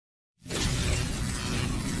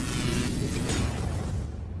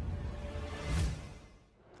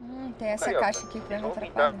Tem essa caixa aqui que vai me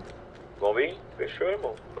atrapalhar. Vamos vir? Fechou,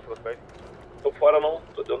 irmão. Tô fora não,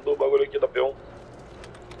 tô dentro do bagulho aqui da P1.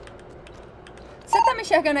 Você tá me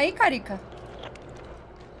enxergando aí, Carica?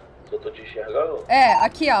 Se eu tô te enxergando? É,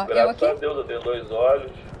 aqui ó, Graças eu aqui. a Deus, eu tenho 2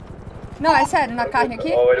 olhos. Não, é sério, na carne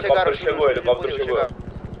aqui? Ó, o helicóptero chegou, o helicóptero chegou.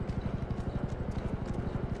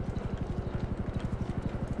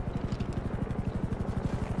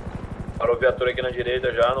 Parou viatura aqui na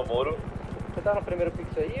direita já, no muro. Você tá no primeiro pix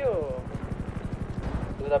aí, ou...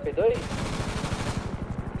 do da P2?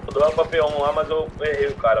 Tô lá pra P1 lá, mas eu errei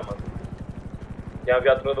o cara, mano. Tem a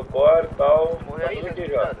viatura do core e tal. Morreu tá tudo aqui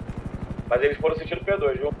já. Mas eles foram sentindo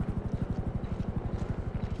P2, viu?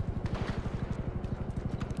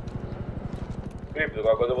 Felipe,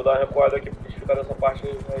 alguma coisa eu vou dar uma recuada aqui pra gente ficar nessa parte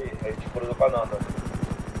aí. A gente cruza com a Nanda.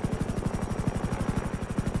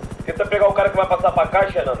 Tenta pegar o cara que vai passar pra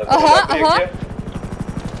caixa, Nanda.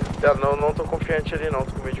 Não tô confiante ali não,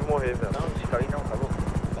 tô com medo de morrer, velho. Não, fica aí não, tá louco?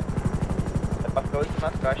 É pra ficar olhando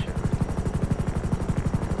nas caixas.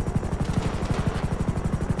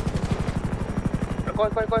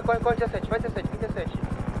 Corre, 17, vai 17, 17.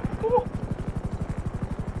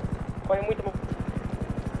 Corre muito, mano.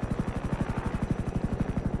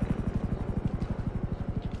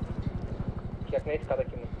 Aqui, na escada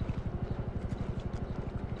aqui, mano.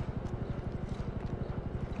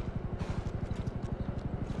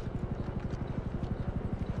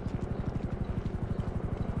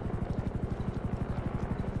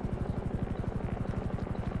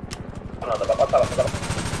 Nanda, vai passar, vai passar.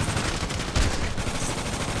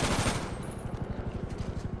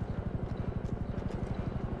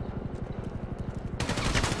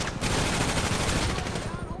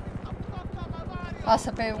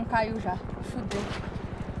 Nossa, P1 caiu já. Fudeu.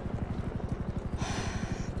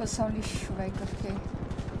 Posição lixo, velho, que eu fiquei.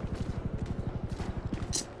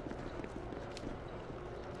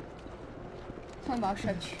 Foi mal,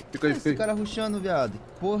 chat. Esse cara rushando, viado.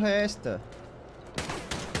 Porra é esta?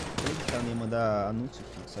 Vou deixar nem mandar anúncio,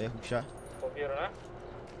 filho. Só ia rushar. Ouviram, né?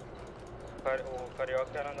 O carioca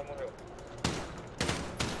e a Nanda morreu.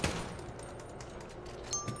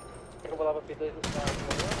 Eu vou lá pra P2 no carro,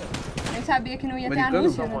 morreu, Nem sabia que não ia ter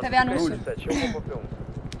anúncio, não teve anúncio.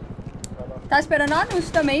 Tá esperando o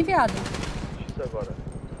anúncio também, viado. Isso agora.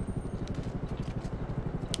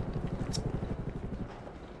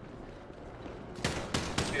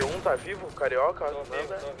 P1 tá vivo? Carioca? Tô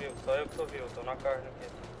vivo, só eu que tô vivo, tô na carne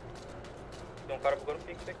aqui. Tem um cara bugando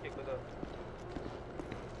pix aqui, cuidado.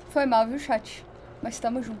 Foi mal, viu, chat? Mas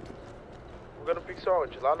tamo junto. Bugando pix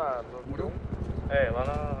onde? Lá no P1? É, lá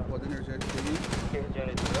na... Roda energética aí. Esquerdinha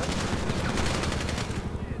ali, tá ligado?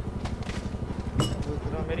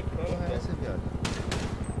 Americano, Porra é essa, viado?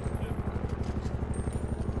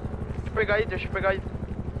 Deixa eu pegar aí.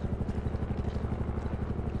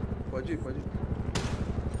 Pode ir.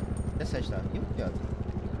 17 tá aqui, viado?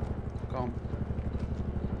 Calma.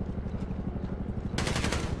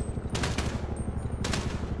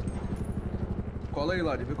 Cola aí,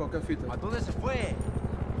 Lari, vê qual que é a fita. Aonde você foi?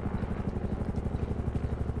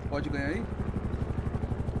 Pode ganhar aí?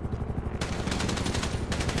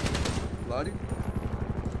 Lari?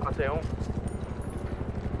 Até um.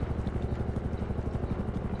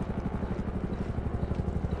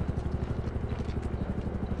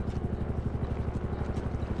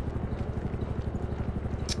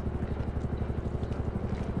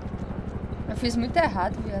 Eu fiz muito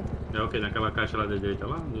errado, viado. É o que? Naquela caixa lá da direita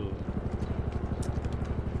lá?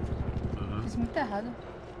 Fiz muito errado.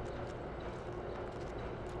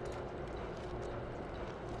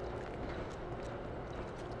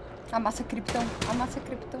 Amassa criptão.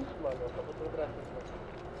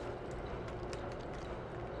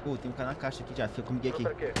 Pô, tem um cara na caixa aqui já, fica comigo aqui.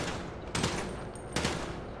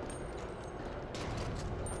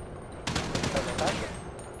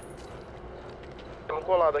 Tem um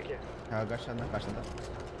colado aqui. Tá agachado na caixa, tá?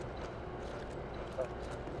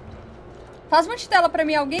 Faz uma tela pra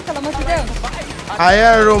mim, alguém, pelo amor de Deus.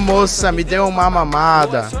 Aeromoça, me deu uma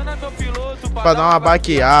mamada pra dar uma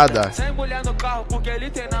baqueada.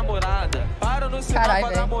 Caralho,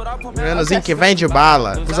 velho. Menoszinho que vem de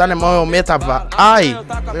bala. Os alemão eu meto a vara. Ai!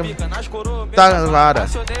 Tá vara.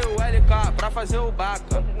 Acionei o LK pra fazer o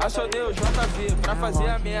baca. Acionei o JV pra fazer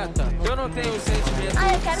a meta. Eu não tenho sentimento.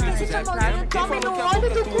 Ah, eu quero que esse famosinho tome no olho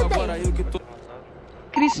do cu dele.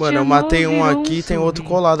 Mano, eu matei um aqui e tem outro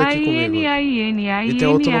colado aqui comigo. E tem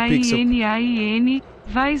outro no pixel.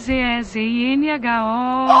 Vai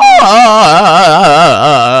Z-E-Z-I-N-H-O.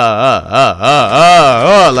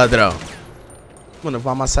 Ô, ladrão. Mano, eu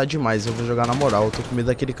vou amassar demais, eu vou jogar na moral. Eu tô com medo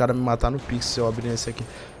daquele cara me matar no pixel se eu abrir esse aqui.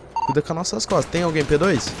 Cuida com as nossas costas. Tem alguém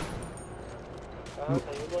P2?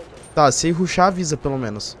 Tá, se rushar, avisa pelo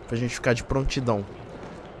menos. Pra gente ficar de prontidão.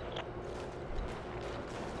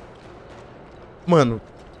 Mano,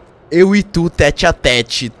 eu e tu, tete a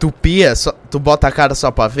tete. Tu pia, tu bota a cara só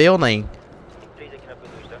pra ver ou nem?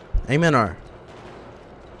 Hein, menor?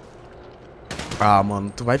 Ah, mano,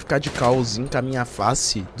 tu vai ficar de caosinho com a minha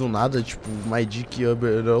face do nada, tipo, my dick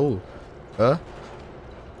overall. Hã?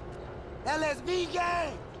 LSV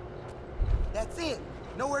gang! That's it.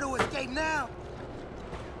 Nowhere to escape now.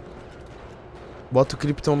 Bota o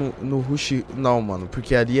Krypton no rush. Não, mano,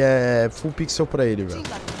 porque ali é full pixel pra ele, velho.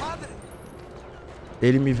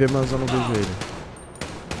 Ele me vê, mas eu não vejo ele.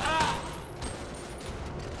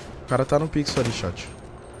 O cara tá no pixel ali, chat.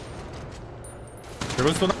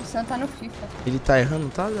 Você tá no FIFA. Ele tá errando,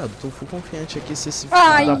 tá, viado? Tô full confiante aqui. Se esse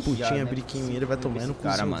filho da putinha abrir em mim, ele vai tomar no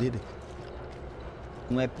cozinho dele.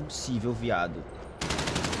 Não é possível, viado.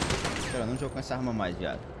 Cara, eu não jogo com essa arma mais,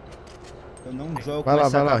 viado. Eu não jogo com essa arma.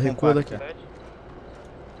 Vai lá, recua daqui.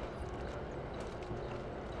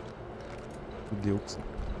 Fudeu.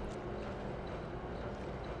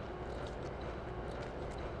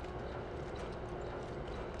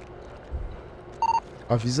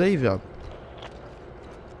 Avisa aí, viado.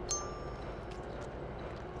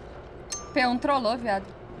 P1 trollou, viado.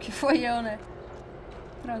 Que foi eu, né?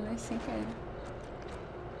 Trollei sem querer.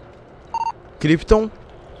 Krypton.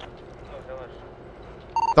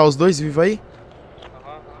 Tá os dois vivos aí?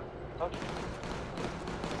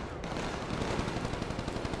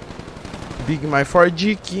 Big My For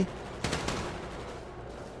Dick.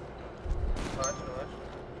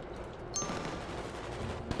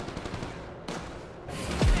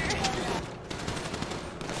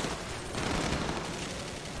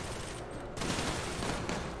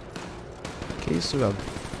 Que isso, velho?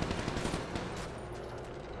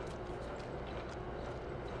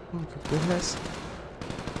 Mano, que porra é essa?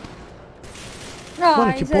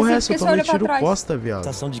 Mano, que porra é essa? Eu tomei tiro costa, viado.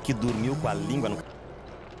 Sensação de que dormiu com a língua no...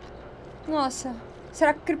 Nossa,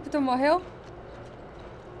 será que o Krypton morreu?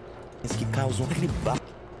 Isso que causou aquele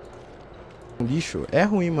lixo é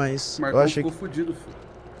ruim, mas Marcão eu achei ficou que... fudido, filho.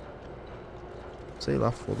 Sei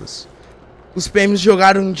lá, foda-se. Os PMs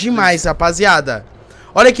jogaram demais, rapaziada.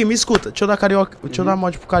 Olha aqui, me escuta. Deixa eu dar carioca. Deixa eu dar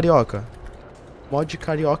mod pro carioca. Mod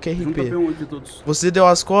carioca RP. Você deu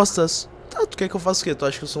as costas. Tá, tu quer que eu faça o quê? Tu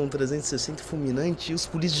acha que eu sou um 360 fulminante? E os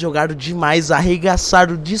polícias jogaram demais,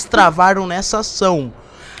 arregaçaram, destravaram nessa ação.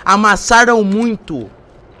 Amassaram muito.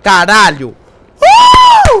 Caralho.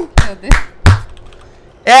 Meu Deus.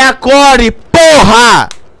 É a Core, porra!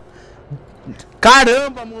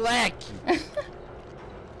 Caramba, moleque!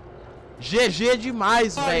 GG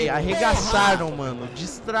demais, velho. Arregaçaram, mano.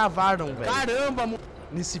 Destravaram, velho. Caramba,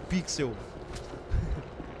 nesse pixel.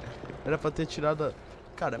 Era pra ter tirado a...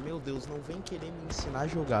 Cara, meu Deus, não vem querer me ensinar a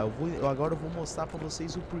jogar. Agora eu vou mostrar pra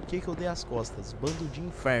vocês o porquê que eu dei as costas. Bando de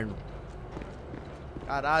inferno.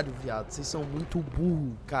 Caralho, viado. Vocês são muito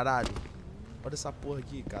burro, caralho. Olha essa porra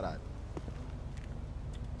aqui, caralho.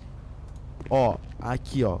 Ó,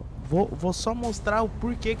 aqui, ó. Vou só mostrar o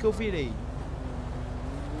porquê que eu virei.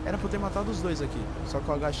 Era pra eu ter matado os dois aqui. Só que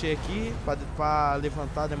eu agachei aqui, pra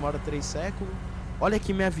levantar demora 3 séculos. Olha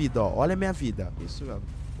aqui minha vida, ó. Olha minha vida. Isso mesmo.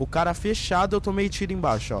 O cara fechado, eu tomei tiro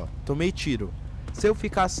embaixo, ó. Tomei tiro. Se eu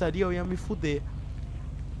ficasse ali, eu ia me fuder.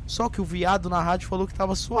 Só que o viado na rádio falou que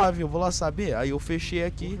tava suave. Eu vou lá saber. Aí eu fechei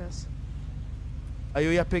aqui. Aí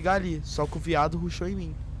eu ia pegar ali. Só que o viado rushou em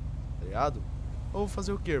mim. Tá ligado? Eu vou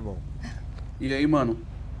fazer o que, irmão? E aí, mano?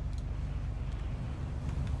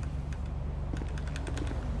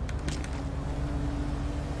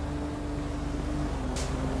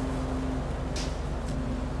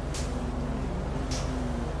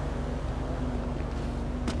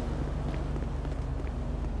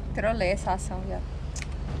 Trolei essa ação, viado.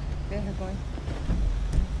 Vergonha.